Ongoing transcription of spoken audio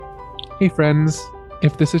Hey, friends.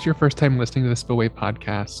 If this is your first time listening to the Spillway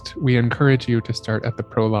podcast, we encourage you to start at the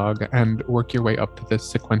prologue and work your way up to this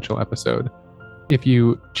sequential episode. If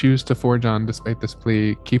you choose to forge on despite this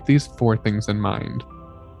plea, keep these four things in mind.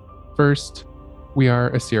 First, we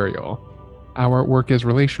are a serial. Our work is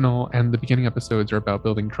relational, and the beginning episodes are about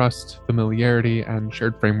building trust, familiarity, and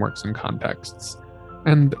shared frameworks and contexts.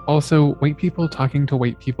 And also, white people talking to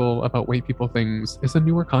white people about white people things is a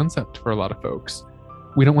newer concept for a lot of folks.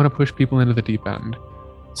 We don't want to push people into the deep end.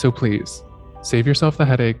 So please, save yourself the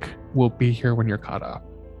headache. We'll be here when you're caught up.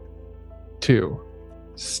 2,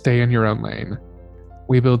 stay in your own lane.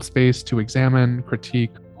 We build space to examine,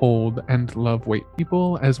 critique, hold, and love white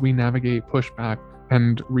people as we navigate pushback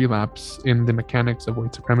and relapse in the mechanics of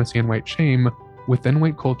white supremacy and white shame within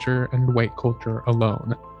white culture and white culture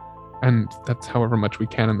alone. And that's however much we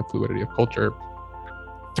can in the fluidity of culture.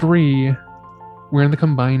 3, we're in the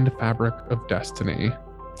combined fabric of destiny.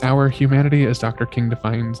 Our humanity, as Dr. King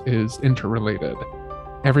defines, is interrelated.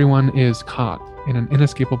 Everyone is caught in an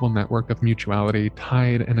inescapable network of mutuality,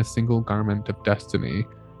 tied in a single garment of destiny.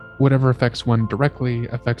 Whatever affects one directly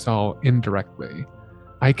affects all indirectly.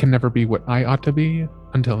 I can never be what I ought to be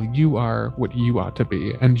until you are what you ought to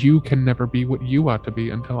be, and you can never be what you ought to be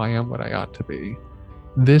until I am what I ought to be.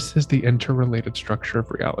 This is the interrelated structure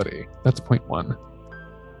of reality. That's point 1.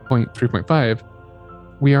 Point 3.5.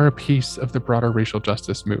 We are a piece of the broader racial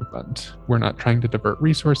justice movement. We're not trying to divert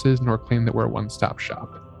resources nor claim that we're a one-stop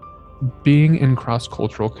shop. Being in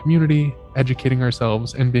cross-cultural community, educating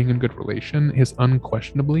ourselves, and being in good relation is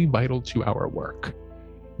unquestionably vital to our work.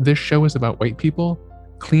 This show is about white people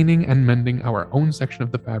cleaning and mending our own section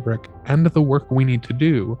of the fabric and the work we need to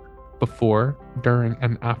do before, during,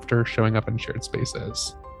 and after showing up in shared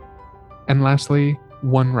spaces. And lastly,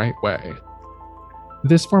 one right way.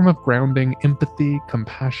 This form of grounding empathy,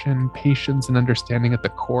 compassion, patience, and understanding at the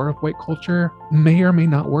core of white culture may or may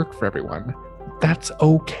not work for everyone. That's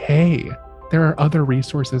okay. There are other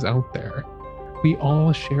resources out there. We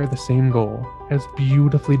all share the same goal, as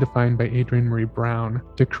beautifully defined by Adrienne Marie Brown,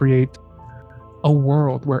 to create a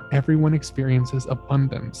world where everyone experiences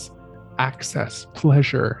abundance, access,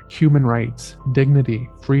 pleasure, human rights, dignity,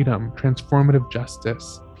 freedom, transformative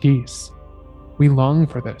justice, peace. We long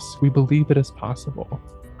for this. We believe it is possible.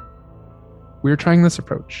 We're trying this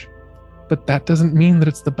approach, but that doesn't mean that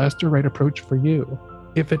it's the best or right approach for you.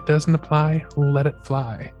 If it doesn't apply, let it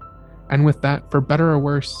fly. And with that, for better or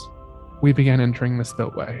worse, we began entering the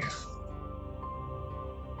spillway.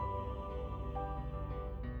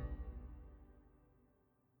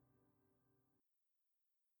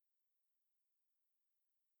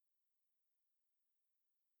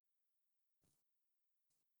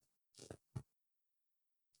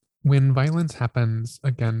 When violence happens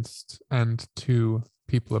against and to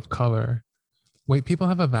people of color, white people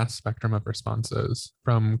have a vast spectrum of responses,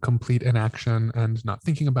 from complete inaction and not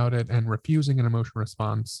thinking about it and refusing an emotional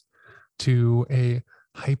response, to a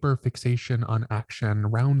hyper fixation on action,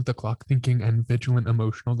 round the clock thinking, and vigilant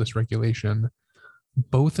emotional dysregulation.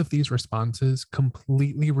 Both of these responses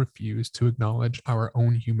completely refuse to acknowledge our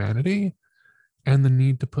own humanity and the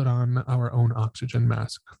need to put on our own oxygen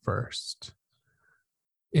mask first.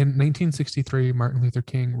 In 1963, Martin Luther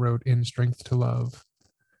King wrote in Strength to Love,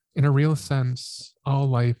 "In a real sense, all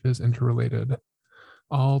life is interrelated.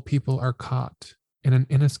 All people are caught in an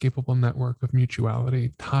inescapable network of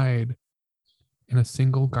mutuality, tied in a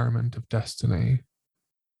single garment of destiny."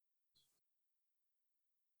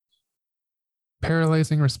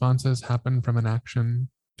 Paralyzing responses happen from inaction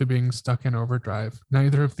to being stuck in overdrive.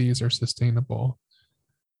 Neither of these are sustainable.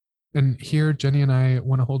 And here, Jenny and I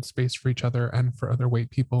want to hold space for each other and for other white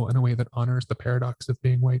people in a way that honors the paradox of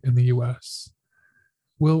being white in the US.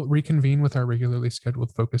 We'll reconvene with our regularly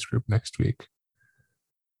scheduled focus group next week.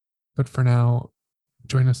 But for now,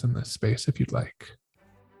 join us in this space if you'd like.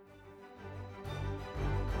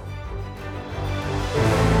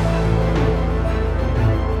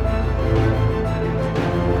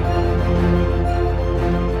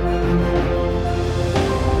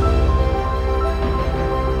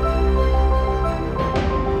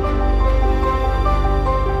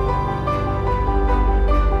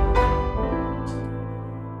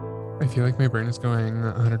 I feel like my brain is going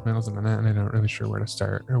 100 miles a minute and I'm not really sure where to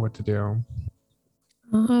start or what to do.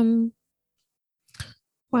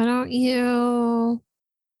 Why don't you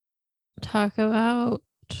talk about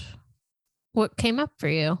what came up for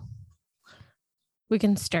you? We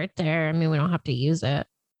can start there. I mean, we don't have to use it.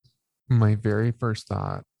 My very first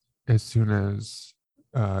thought, as soon as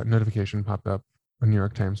notification popped up on New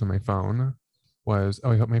York Times on my phone, was,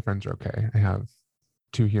 oh, I hope my friends are okay. I have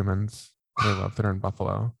 2 humans that I love that are in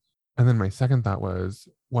Buffalo. And then my second thought was,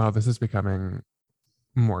 wow, this is becoming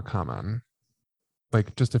more common.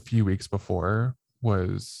 Like just a few weeks before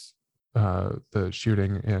was the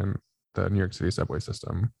shooting in the New York City subway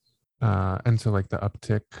system. And so like the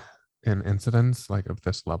uptick in incidents like of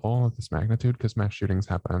this level, of this magnitude, because mass shootings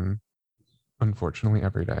happen unfortunately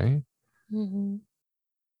every day. Mm-hmm.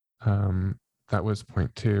 That was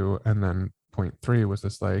point two. And then point three was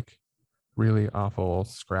this like really awful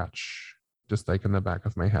scratch just like in the back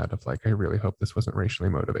of my head of like, I really hope this wasn't racially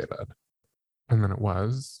motivated. And then it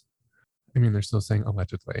was. I mean, they're still saying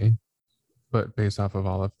allegedly, but based off of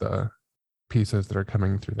all of the pieces that are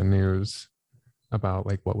coming through the news about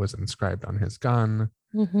like what was inscribed on his gun,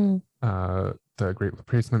 Mm-hmm. the great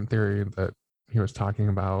replacement theory that he was talking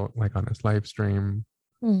about like on his live stream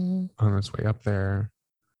Mm-hmm. on his way up there,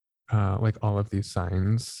 like all of these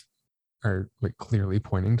signs are like clearly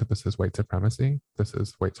pointing to this is white supremacy, this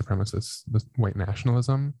is white supremacist, this white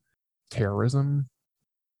nationalism, terrorism,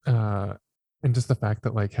 uh, and just the fact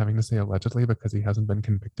that like having to say allegedly because he hasn't been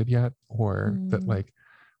convicted yet, or that like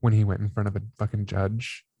when he went in front of a fucking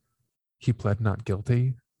judge, he pled not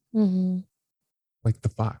guilty. Mm-hmm. Like the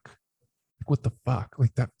fuck, like what the fuck,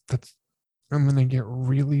 like that's. I'm gonna get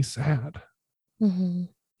really sad. Mm-hmm.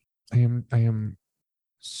 I am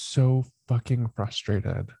so fucking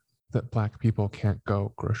frustrated that Black people can't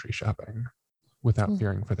go grocery shopping without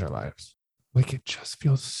fearing for their lives. Like it just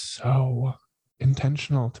feels so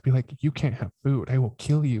intentional to be like, you can't have food. I will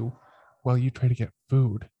kill you while you try to get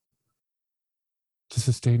food to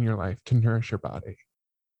sustain your life, to nourish your body.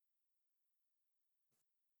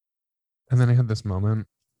 And then I had this moment.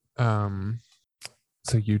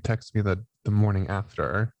 So you text me the morning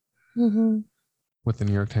after Mm-hmm. with the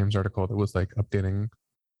New York Times article that was like updating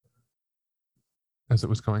as it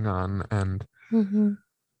was going on. And Mm-hmm.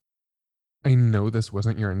 I know this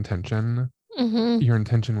wasn't your intention. Mm-hmm. Your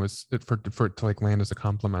intention was for it to like land as a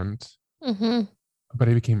compliment. Mm-hmm. But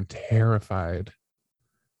I became terrified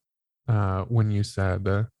when you said,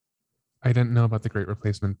 I didn't know about the great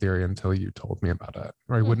replacement theory until you told me about it,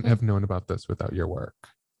 or I wouldn't have known about this without your work.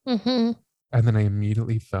 Mm-hmm. And then I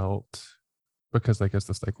immediately felt, because like as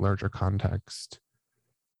this like larger context,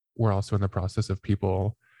 we're also in the process of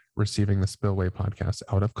people receiving the Spillway podcast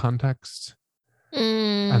out of context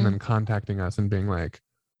and then contacting us and being like,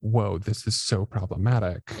 whoa, this is so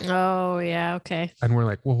problematic. Oh, yeah. Okay. And we're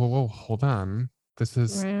like, whoa, whoa, whoa, hold on. This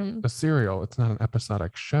is a serial. It's not an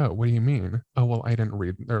episodic show. What do you mean? Oh, well, I didn't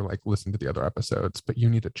read or like listen to the other episodes, but you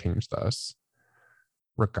need to change this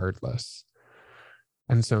regardless.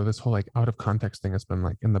 And so this whole like out of context thing has been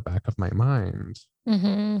like in the back of my mind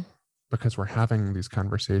because we're having these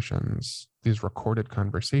conversations, these recorded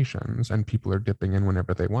conversations, and people are dipping in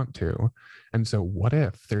whenever they want to. And so what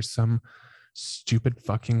if there's some stupid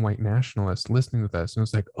fucking white nationalist listening to this and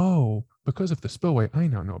it's like, oh, because of the spillway, I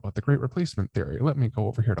now know about the great replacement theory. Let me go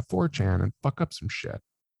over here to 4chan and fuck up some shit.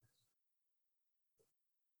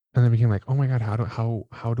 And then became like, oh my God, how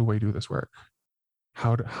do I do this work?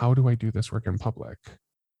 How do I do this work in public?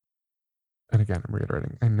 And again, I'm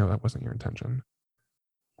reiterating, I know that wasn't your intention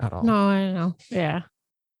at all. No, I know. Yeah.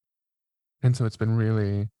 And so it's been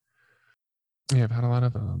really, yeah, I've had a lot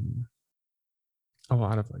of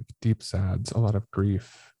like deep sads, a lot of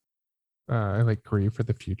grief. I like grieve for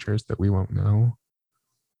the futures that we won't know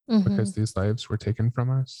because these lives were taken from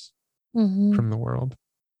us, from the world.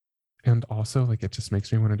 And also like it just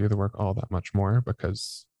makes me want to do the work all that much more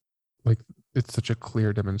because like it's such a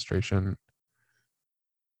clear demonstration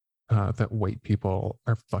that white people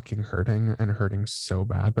are fucking hurting and hurting so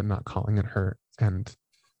bad, but not calling it hurt and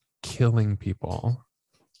killing people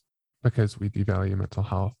because we devalue mental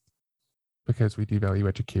health, because we devalue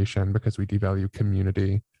education, because we devalue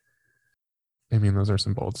community. I mean, those are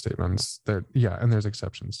some bold statements that, yeah, and there's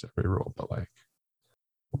exceptions to every rule, but like,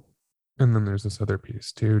 and then there's this other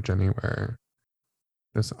piece too, Jenny, where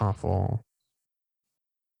this awful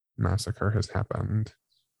massacre has happened.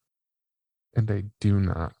 And I do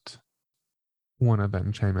not want to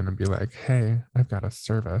then chime in and be like, hey, I've got a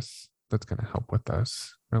service that's going to help with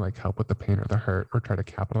this, or like help with the pain or the hurt, or try to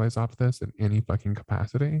capitalize off this in any fucking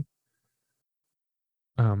capacity.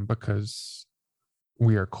 Because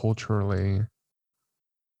we are culturally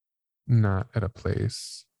not at a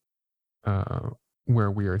place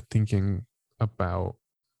where we are thinking about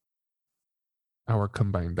our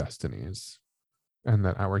combined destinies and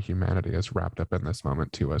that our humanity is wrapped up in this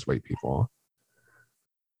moment too as white people,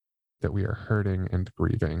 that we are hurting and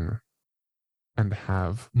grieving and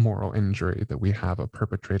have moral injury, that we have a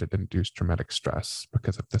perpetrated induced traumatic stress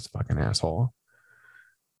because of this fucking asshole.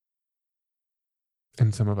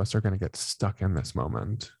 And some of us are going to get stuck in this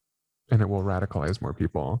moment and it will radicalize more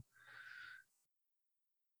people.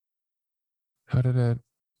 How did it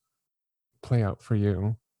play out for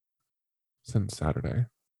you since Saturday?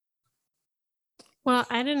 Well,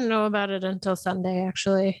 I didn't know about it until Sunday,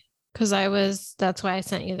 actually, because that's why I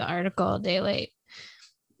sent you the article a day late,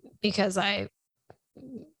 because I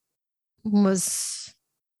was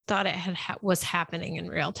thought it was happening in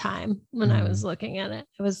real time when I was looking at it.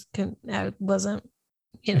 I wasn't,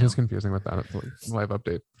 It is confusing with that live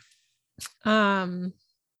update.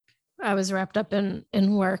 I was wrapped up in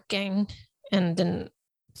working and didn't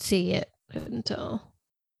see it until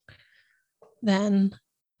then.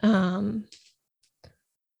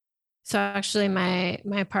 So actually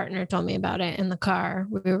my partner told me about it in the car.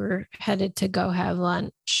 We were headed to go have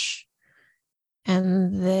lunch.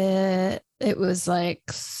 And it was like,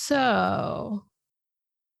 so,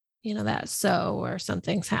 that so where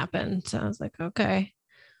something's happened. So I was like, okay,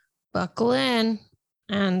 buckle in.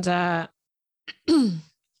 And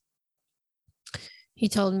he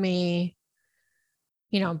told me,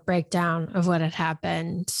 breakdown of what had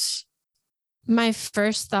happened. My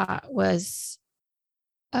first thought was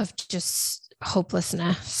of just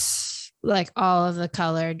hopelessness, like all of the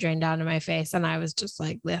color drained out of my face. And I was just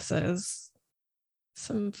like, this is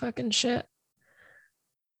some fucking shit.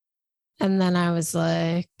 And then I was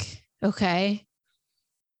like, okay,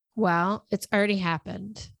 well, it's already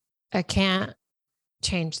happened. I can't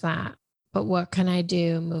change that. But what can I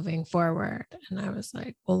do moving forward? And I was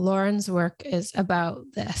like, well, Lauren's work is about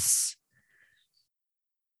this.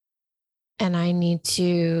 And I need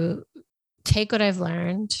to take what I've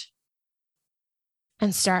learned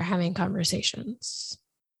and start having conversations,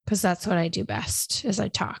 because that's what I do best is I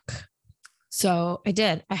talk. So I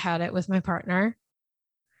did. I had it with my partner.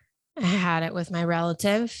 I had it with my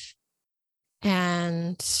relative.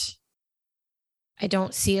 And I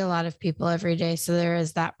don't see a lot of people every day. So there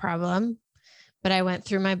is that problem. But I went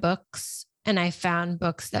through my books and I found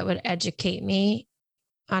books that would educate me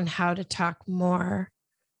on how to talk more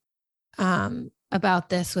about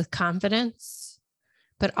this with confidence,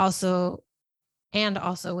 but also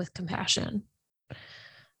with compassion.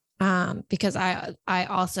 Because I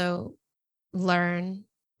also learn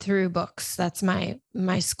through books. That's my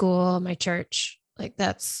school, my church. Like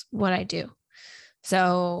that's what I do.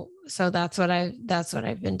 So that's what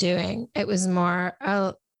I've been doing. It was more,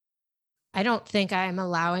 I don't think I'm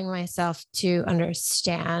allowing myself to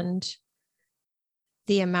understand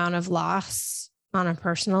the amount of loss on a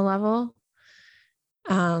personal level.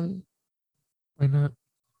 Why not?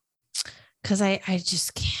 Because I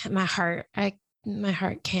just can't. My heart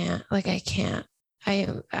can't. Like I can't.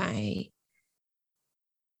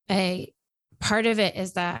 I part of it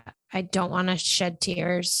is that I don't want to shed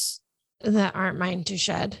tears that aren't mine to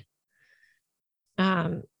shed.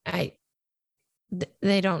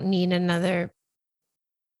 They don't need another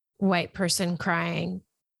white person crying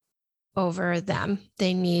over them.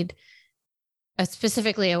 They need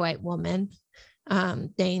specifically a white woman.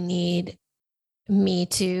 They need me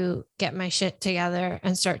to get my shit together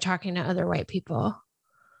and start talking to other white people.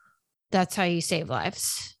 That's how you save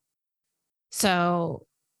lives. So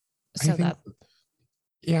that.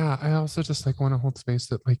 Yeah, I also just like want to hold space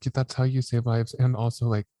that like that's how you save lives. And also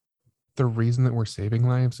like the reason that we're saving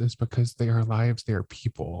lives is because they are lives, they are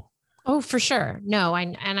people. Oh, for sure. No,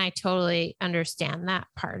 I totally understand that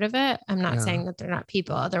part of it. I'm not saying that they're not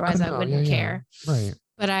people. Otherwise, I wouldn't care. Right.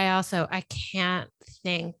 But I can't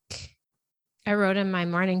think. I wrote in my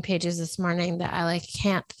morning pages this morning that I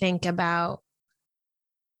can't think about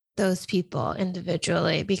those people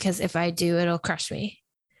individually, because if I do, it'll crush me.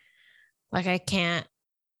 Like I can't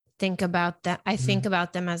think about that. I think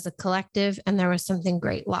about them as a collective, and there was something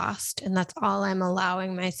great lost. And that's all I'm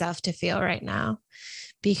allowing myself to feel right now.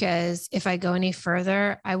 Because if I go any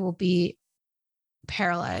further, I will be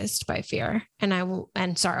paralyzed by fear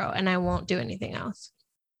and sorrow, and I won't do anything else.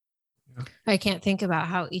 Yeah. I can't think about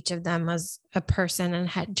how each of them was a person and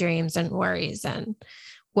had dreams and worries, and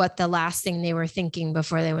what the last thing they were thinking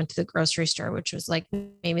before they went to the grocery store, which was like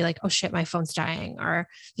maybe like, oh shit, my phone's dying, or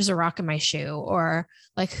there's a rock in my shoe, or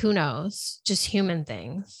like, who knows, just human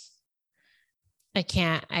things. I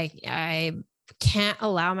can't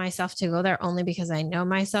allow myself to go there, only because I know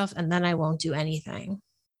myself, and then I won't do anything.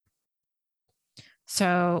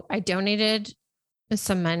 So I donated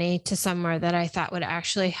some money to somewhere that I thought would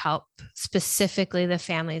actually help specifically the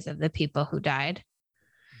families of the people who died.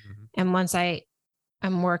 Mm-hmm. And once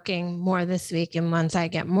I'm working more this week, and once I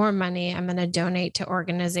get more money, I'm going to donate to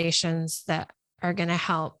organizations that are going to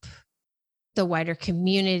help the wider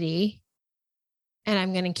community. And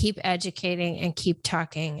I'm going to keep educating and keep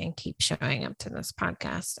talking and keep showing up to this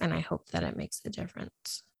podcast. And I hope that it makes a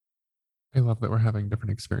difference. I love that we're having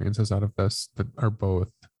different experiences out of this that are both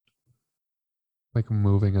like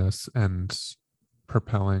moving us and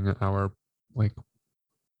propelling our like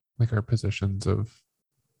our positions of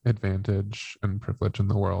advantage and privilege in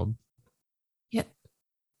the world. Yep.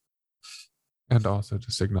 And also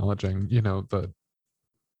just acknowledging, you know, the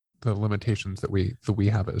limitations that we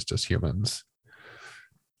have as just humans.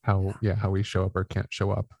 How we show up or can't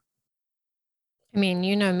show up. I mean,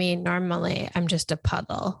 you know me, normally I'm just a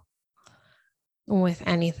puddle with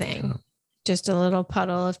anything, Yeah. just a little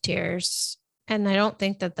puddle of tears. And I don't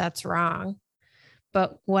think that that's wrong.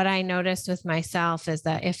 But what I noticed with myself is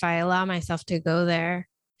that if I allow myself to go there,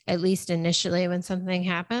 at least initially when something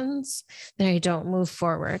happens, then I don't move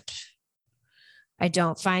forward. I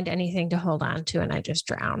don't find anything to hold on to and I just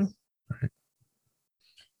drown. Right.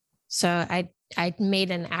 So I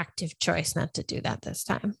made an active choice not to do that this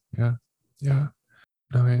time. Yeah. Yeah.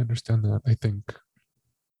 No, I understand that. I think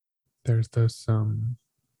there's this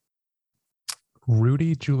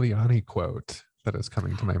Rudy Giuliani quote that is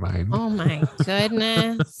coming to my mind. Oh my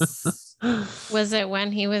goodness. Was it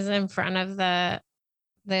when he was in front of the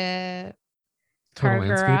Total car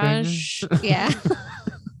landscaping? garage? Yeah.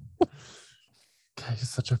 God, he's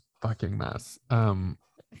such a fucking mess.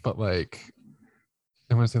 But like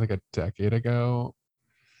I want to say like a decade ago,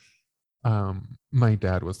 my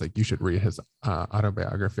dad was like, you should read his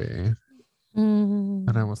autobiography.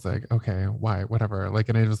 And I was like, okay, why? Whatever. Like,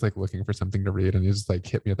 and I was like looking for something to read, and he just like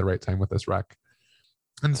hit me at the right time with this rec.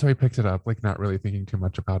 And so I picked it up, like not really thinking too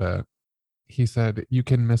much about it. He said, you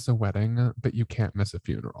can miss a wedding, but you can't miss a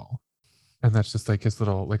funeral. And that's just like his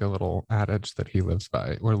little, like a little adage that he lives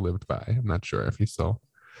by or lived by. I'm not sure if he still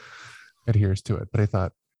adheres to it, but I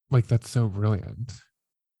thought, like, that's so brilliant.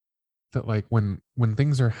 That like when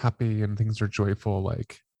things are happy and things are joyful,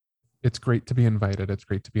 like it's great to be invited, it's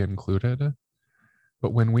great to be included.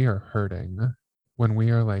 But when we are hurting, when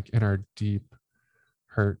we are like in our deep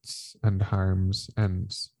hurts and harms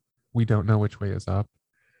and we don't know which way is up,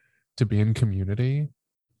 to be in community,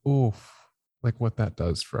 oof, like what that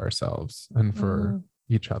does for ourselves and for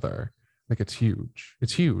each other. Like it's huge.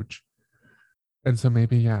 It's huge. And so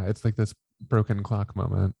maybe, yeah, it's like this broken clock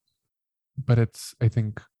moment. But it's, I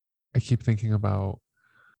think, I keep thinking about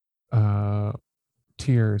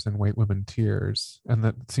tears and white women tears. And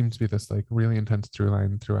that seems to be this like really intense through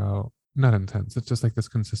line throughout. Not intense, it's just like this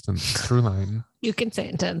consistent through line. You can say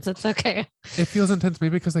intense, it's okay. It feels intense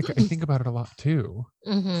maybe because like I think about it a lot too.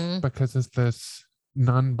 Because it's this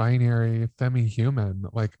non-binary femi-human,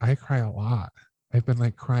 like I cry a lot. I've been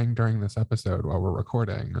like crying during this episode while we're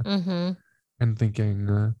recording and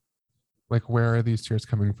thinking like, where are these tears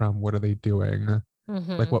coming from? What are they doing?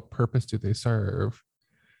 Like what purpose do they serve?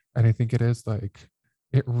 And I think it is like,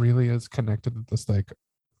 it really is connected to this like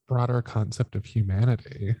broader concept of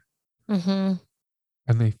humanity. And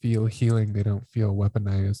they feel healing. They don't feel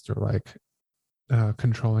weaponized or like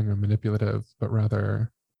controlling or manipulative, but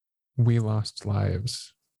rather we lost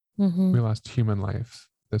lives. We lost human life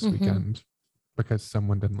this weekend because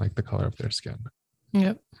someone didn't like the color of their skin.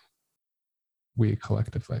 Yep. We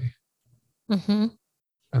collectively. And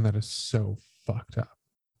that is so fucked up.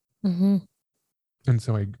 And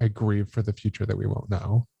so I grieve for the future that we won't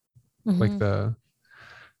know. Like the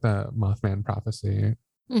Mothman prophecy.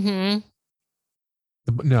 No,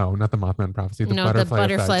 not the Mothman prophecy. The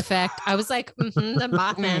butterfly effect. I was like, the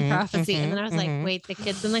Mothman prophecy. And then I was like, wait, the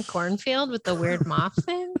kids in the cornfield with the weird moth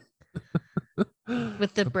thing?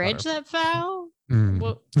 With the bridge that fell?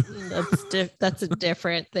 Well, that's a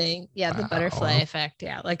different thing. Yeah, the butterfly effect.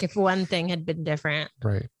 Yeah. Like if one thing had been different.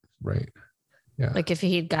 Right. Yeah. Like if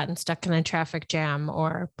he'd gotten stuck in a traffic jam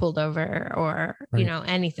or pulled over or, you know,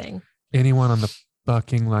 anything. Anyone on the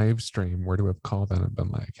fucking live stream were to have called in and been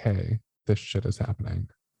like, hey, this shit is happening.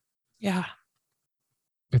 Yeah.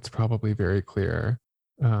 It's probably very clear,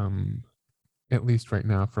 at least right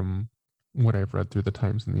now from what I've read through the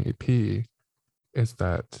Times and the AP, is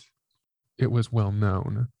that it was well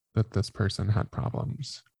known that this person had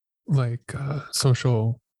problems, like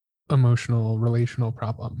social, emotional, relational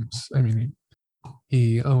problems. I mean,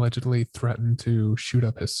 he allegedly threatened to shoot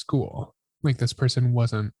up his school. Like this person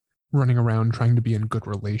wasn't running around trying to be in good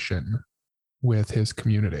relation with his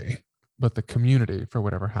community, but the community, for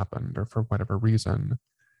whatever happened or for whatever reason,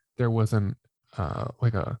 there wasn't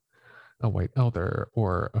like a white elder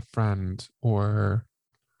or a friend or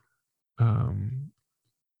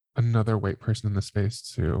another white person in the space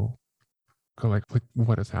to go like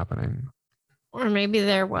what is happening? Or maybe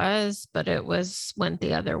there was, but it went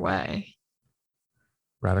the other way.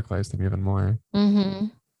 Radicalized him even more.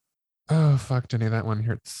 Oh, fuck, Jenny, that one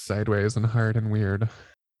hurts sideways and hard and weird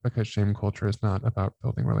because shame culture is not about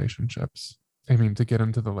building relationships. I mean, to get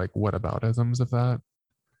into the like whataboutisms of that,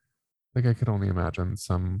 Like I could only imagine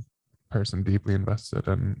some person deeply invested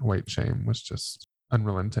in white shame was just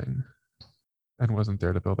unrelenting and wasn't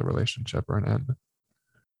there to build a relationship or an end.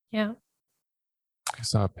 Yeah. I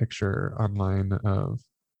saw a picture online of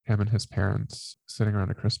him and his parents sitting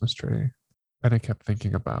around a Christmas tree. And I kept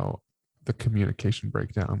thinking about the communication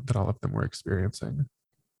breakdown that all of them were experiencing.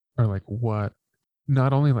 Or like what,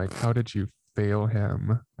 not only like how did you fail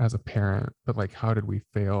him as a parent, but like how did we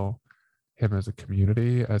fail him as a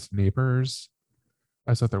community, as neighbors,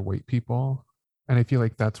 as other white people? And I feel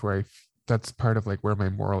like that's where that's part of like where my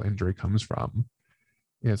moral injury comes from,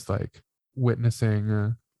 is like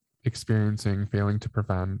witnessing, experiencing, failing to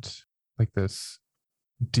prevent like this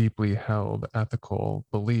deeply held ethical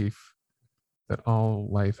belief that all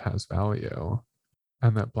life has value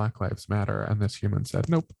and that Black Lives Matter. And this human said,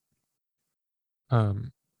 nope.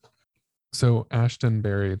 Um, so Ashton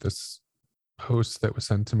Berry, this post that was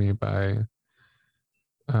sent to me by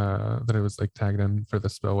that I was like tagged in for the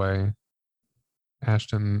spillway.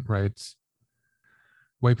 Ashton writes,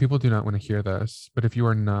 white people do not want to hear this, but if you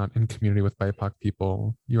are not in community with BIPOC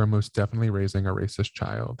people, you are most definitely raising a racist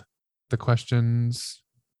child. The questions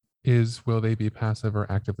is, will they be passive or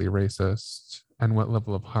actively racist? And what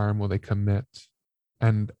level of harm will they commit?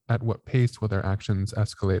 And at what pace will their actions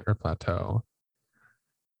escalate or plateau?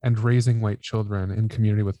 And raising white children in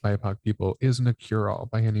community with BIPOC people isn't a cure-all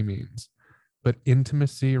by any means, but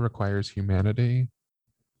intimacy requires humanity,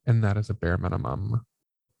 and that is a bare minimum.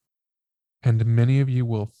 And many of you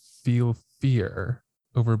will feel fear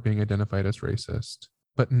over being identified as racist,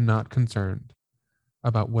 but not concerned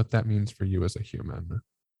about what that means for you as a human.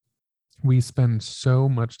 We spend so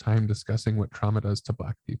much time discussing what trauma does to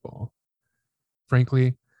Black people.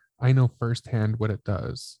 Frankly, I know firsthand what it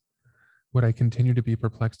does. What I continue to be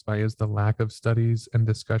perplexed by is the lack of studies and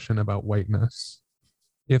discussion about whiteness.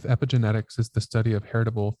 If epigenetics is the study of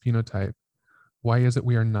heritable phenotype, why is it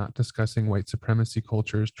we are not discussing white supremacy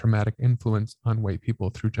culture's traumatic influence on white people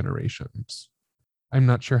through generations? I'm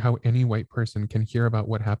not sure how any white person can hear about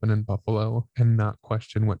what happened in Buffalo and not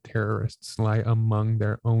question what terrorists lie among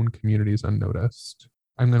their own communities unnoticed.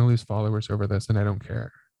 I'm going to lose followers over this, and I don't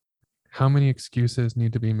care. How many excuses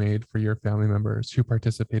need to be made for your family members who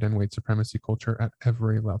participate in white supremacy culture at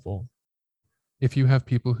every level? If you have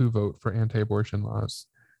people who vote for anti-abortion laws,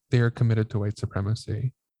 they are committed to white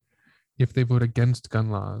supremacy. If they vote against gun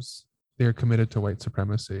laws, they are committed to white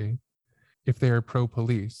supremacy. If they are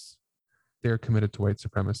pro-police, they are committed to white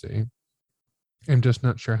supremacy. I'm just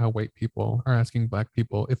not sure how white people are asking Black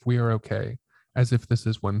people if we are okay, as if this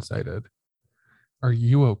is one-sided. Are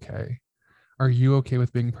you okay? Are you okay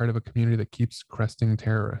with being part of a community that keeps cresting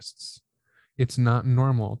terrorists? It's not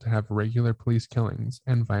normal to have regular police killings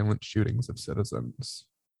and violent shootings of citizens.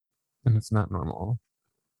 And it's not normal.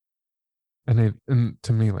 And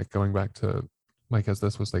to me, like going back to like as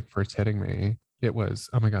this was like first hitting me, it was,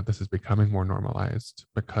 oh my God, this is becoming more normalized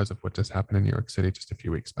because of what just happened in New York City just a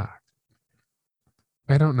few weeks back.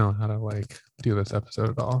 I don't know how to like do this episode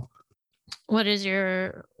at all. What's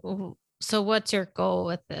your goal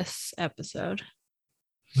with this episode?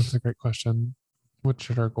 That's a great question. What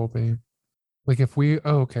should our goal be? Like if we,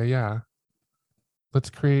 oh, okay, yeah. Let's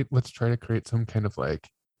try to create some kind of like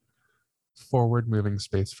forward moving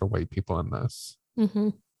space for white people in this. Mm-hmm.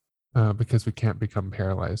 Because we can't become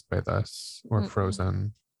paralyzed by this or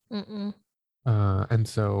frozen. And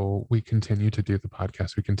so we continue to do the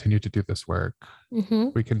podcast. We continue to do this work. Mm-hmm.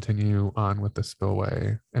 We continue on with the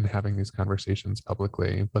spillway and having these conversations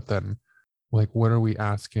publicly. But then, like, what are we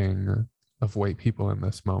asking of white people in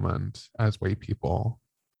this moment as white people?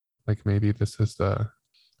 Like, maybe this is the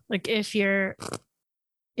like if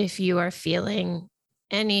you are feeling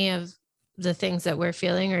any of the things that we're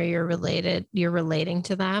feeling, or you're relating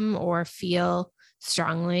to them, or feel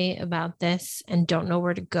strongly about this and don't know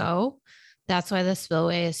where to go, that's why the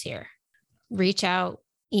spillway is here. Reach out,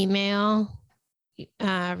 email,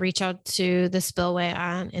 reach out to the spillway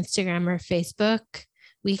on Instagram or Facebook.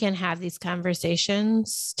 We can have these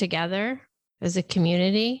conversations together as a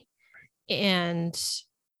community, and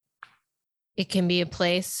it can be a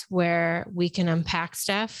place where we can unpack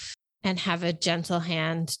stuff and have a gentle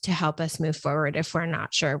hand to help us move forward if we're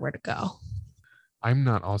not sure where to go. I'm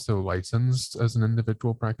not also licensed as an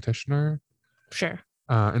individual practitioner. Sure.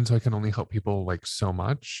 And so I can only help people like so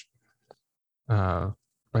much by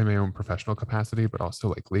my own professional capacity, but also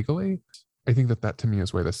like legally. I think that to me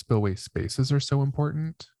is why the spillway spaces are so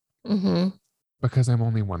important, because I'm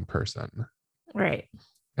only one person. Right.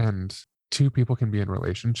 And 2 people can be in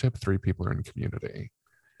relationship, 3 people are in community.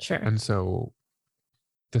 Sure. And so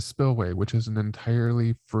the spillway, which is an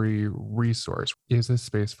entirely free resource, is a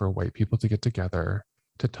space for white people to get together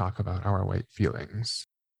to talk about our white feelings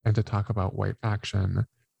and to talk about white action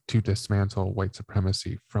to dismantle white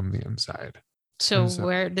supremacy from the inside. So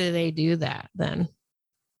where do they do that then?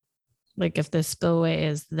 Like if the spillway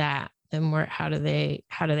is that, then how do they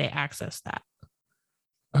access that?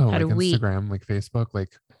 Oh, like Instagram, like Facebook,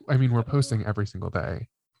 like I mean, we're posting every single day.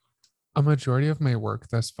 A majority of my work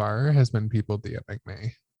thus far has been people DMing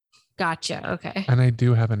me. Gotcha. Okay. And I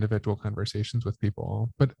do have individual conversations with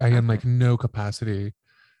people, but I in like no capacity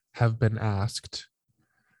have been asked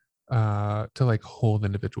to like hold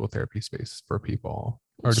individual therapy space for people,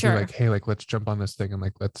 or to be like, hey, like let's jump on this thing and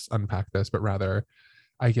like let's unpack this. But rather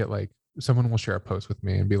I get like someone will share a post with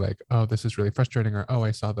me and be like, oh, this is really frustrating, or oh,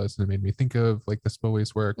 I saw this and it made me think of like the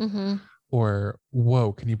spillways work, or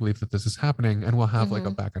whoa, can you believe that this is happening? And we'll have like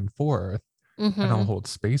a back and forth, and I'll hold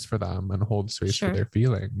space for them and hold space for their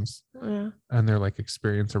feelings and their like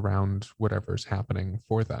experience around whatever's happening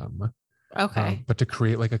for them. Okay. But to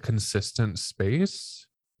create like a consistent space,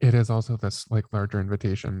 it is also this like larger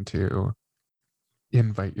invitation to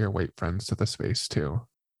invite your white friends to the space too.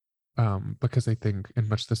 Because I think in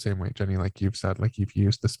much the same way, Jenny, like you've said, like you've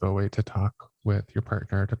used the spillway to talk with your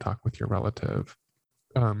partner, to talk with your relative.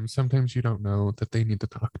 Sometimes you don't know that they need to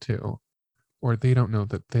talk to, or they don't know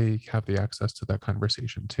that they have the access to that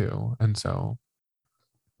conversation too. And so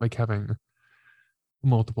like having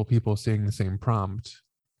multiple people seeing the same prompt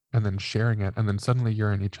and then sharing it, and then suddenly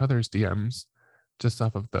you're in each other's DMs just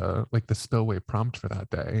off of the like the spillway prompt for that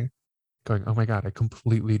day, going, oh my God, I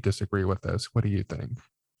completely disagree with this. What do you think?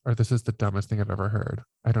 Or this is the dumbest thing I've ever heard.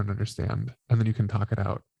 I don't understand. And then you can talk it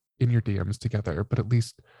out in your DMs together. But at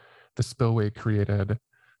least the spillway created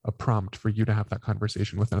a prompt for you to have that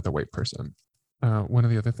conversation with another white person. One of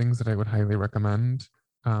the other things that I would highly recommend,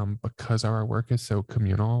 because our work is so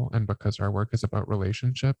communal and because our work is about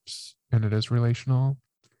relationships and it is relational,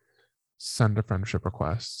 send a friendship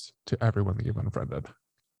request to everyone that you've unfriended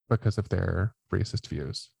because of their racist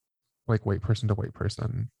views, like white person to white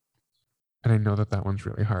person. And I know that that one's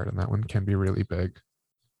really hard and that one can be really big,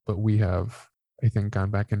 but we have, I think, gone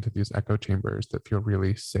back into these echo chambers that feel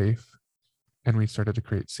really safe. And we started to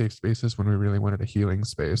create safe spaces when we really wanted a healing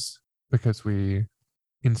space, because we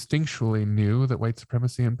instinctually knew that white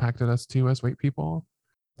supremacy impacted us too as white people,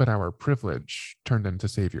 but our privilege turned into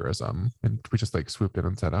saviorism. And we just like swooped in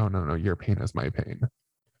and said, oh, no, your pain is my pain.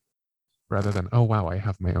 Rather than, oh, wow, I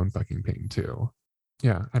have my own fucking pain too.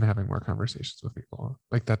 Yeah, and having more conversations with people.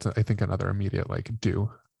 Like that's, I think, another immediate like do.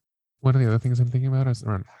 One of the other things I'm thinking about is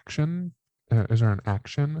around action.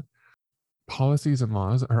 Policies and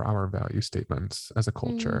laws are our value statements as a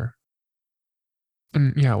culture.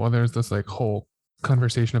 And yeah, well, there's this like whole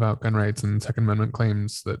conversation about gun rights and Second Amendment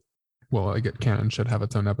claims that, well, like it can and should have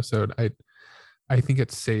its own episode. I think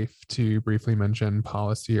it's safe to briefly mention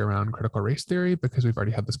policy around critical race theory because we've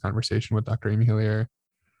already had this conversation with Dr. Amy Hillier.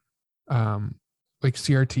 Like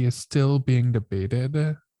CRT is still being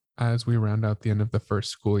debated as we round out the end of the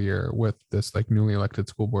first school year with this like newly elected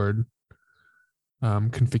school board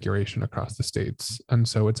configuration across the states. And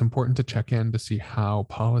so it's important to check in to see how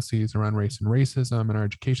policies around race and racism in our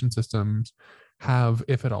education systems have,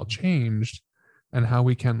 if at all, changed, and how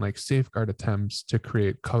we can like safeguard attempts to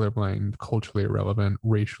create colorblind, culturally irrelevant,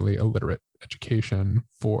 racially illiterate education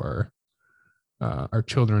for our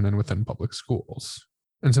children and within public schools.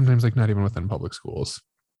 And sometimes like not even within public schools,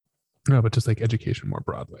 no, but just like education more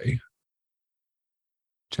broadly.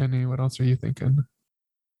 Jenny, what else are you thinking?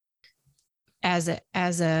 As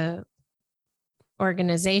a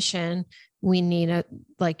organization, we need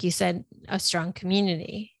like you said, a strong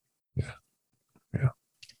community. Yeah.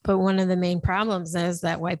 But one of the main problems is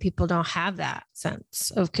that white people don't have that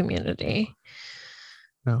sense of community.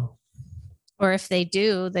 No. Or if they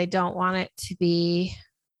do, they don't want it to be,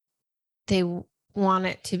 they want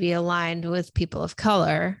it to be aligned with people of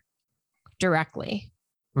color directly.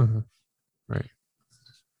 Right.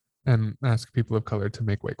 And ask people of color to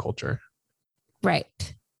make white culture.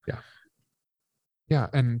 Right. Yeah.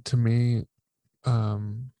 And to me,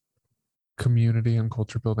 community and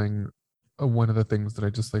culture building, one of the things that I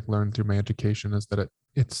just like learned through my education is that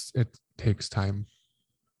it takes time.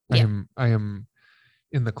 Yeah. I am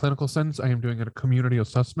in the clinical sense, I am doing a community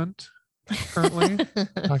assessment currently,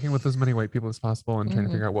 talking with as many white people as possible and trying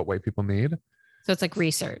to figure out what white people need. So it's like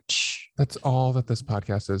research. That's all that this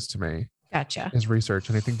podcast is to me. Gotcha. Is research.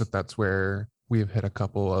 And I think that that's where we have hit a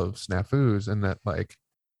couple of snafus, and that like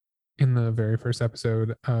in the very first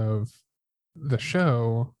episode of the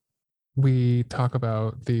show, we talk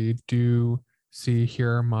about the do, see,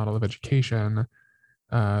 hear model of education.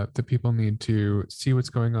 That people need to see what's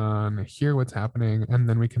going on, hear what's happening, and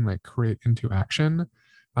then we can like create into action.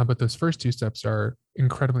 But those first two steps are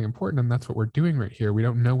incredibly important, and that's what we're doing right here. We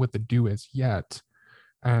don't know what the do is yet.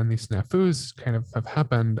 And these snafus kind of have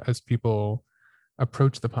happened as people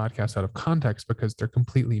approach the podcast out of context because they're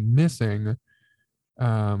completely missing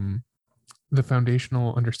um, the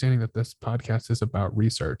foundational understanding that this podcast is about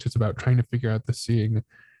research. It's about trying to figure out the seeing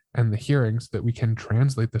and the hearing so that we can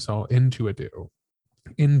translate this all into a do,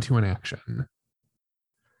 into an action.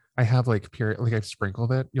 I have like I've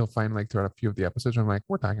sprinkled it. You'll find like throughout a few of the episodes, I'm like,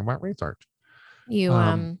 we're talking about research.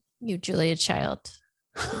 You Julia Child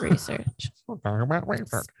research. We're talking about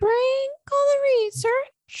research. Sprinkle the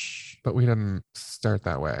research. But we didn't start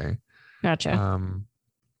that way. Gotcha.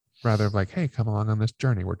 Rather like, hey, come along on this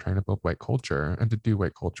journey. We're trying to build white culture. And to do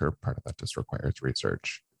white culture, part of that just requires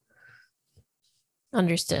research.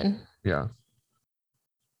 Understood. Yeah.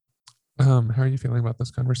 How are you feeling about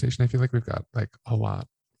this conversation? I feel like we've got like a lot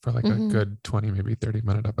for like a good 20, maybe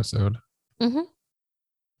 30-minute episode.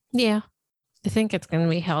 Yeah. I think it's going to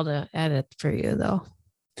be hell to edit for you, though.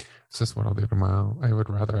 It's just what I'll do tomorrow. I would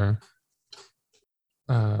rather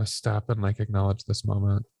stop and like acknowledge this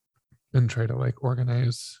moment and try to like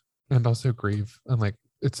organize and also grieve. And like,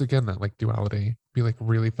 it's again that like duality, be like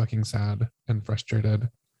really fucking sad and frustrated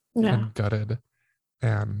and gutted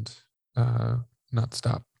and not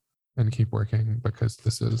stop and keep working, because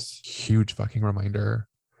this is huge fucking reminder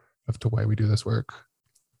of to why we do this work.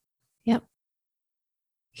 Yep.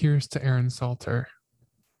 Here's to Aaron Salter,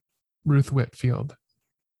 Ruth Whitfield,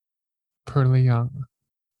 Pearlie Young,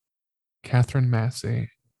 Catherine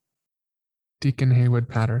Massey, Deacon Haywood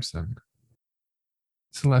Patterson,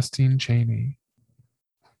 Celestine Cheney,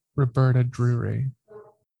 Roberta Drury,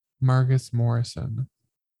 Margus Morrison,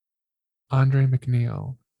 Andre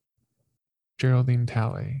McNeil, Geraldine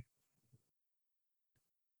Talley.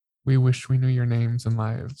 We wish we knew your names and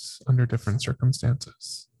lives under different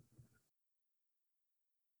circumstances.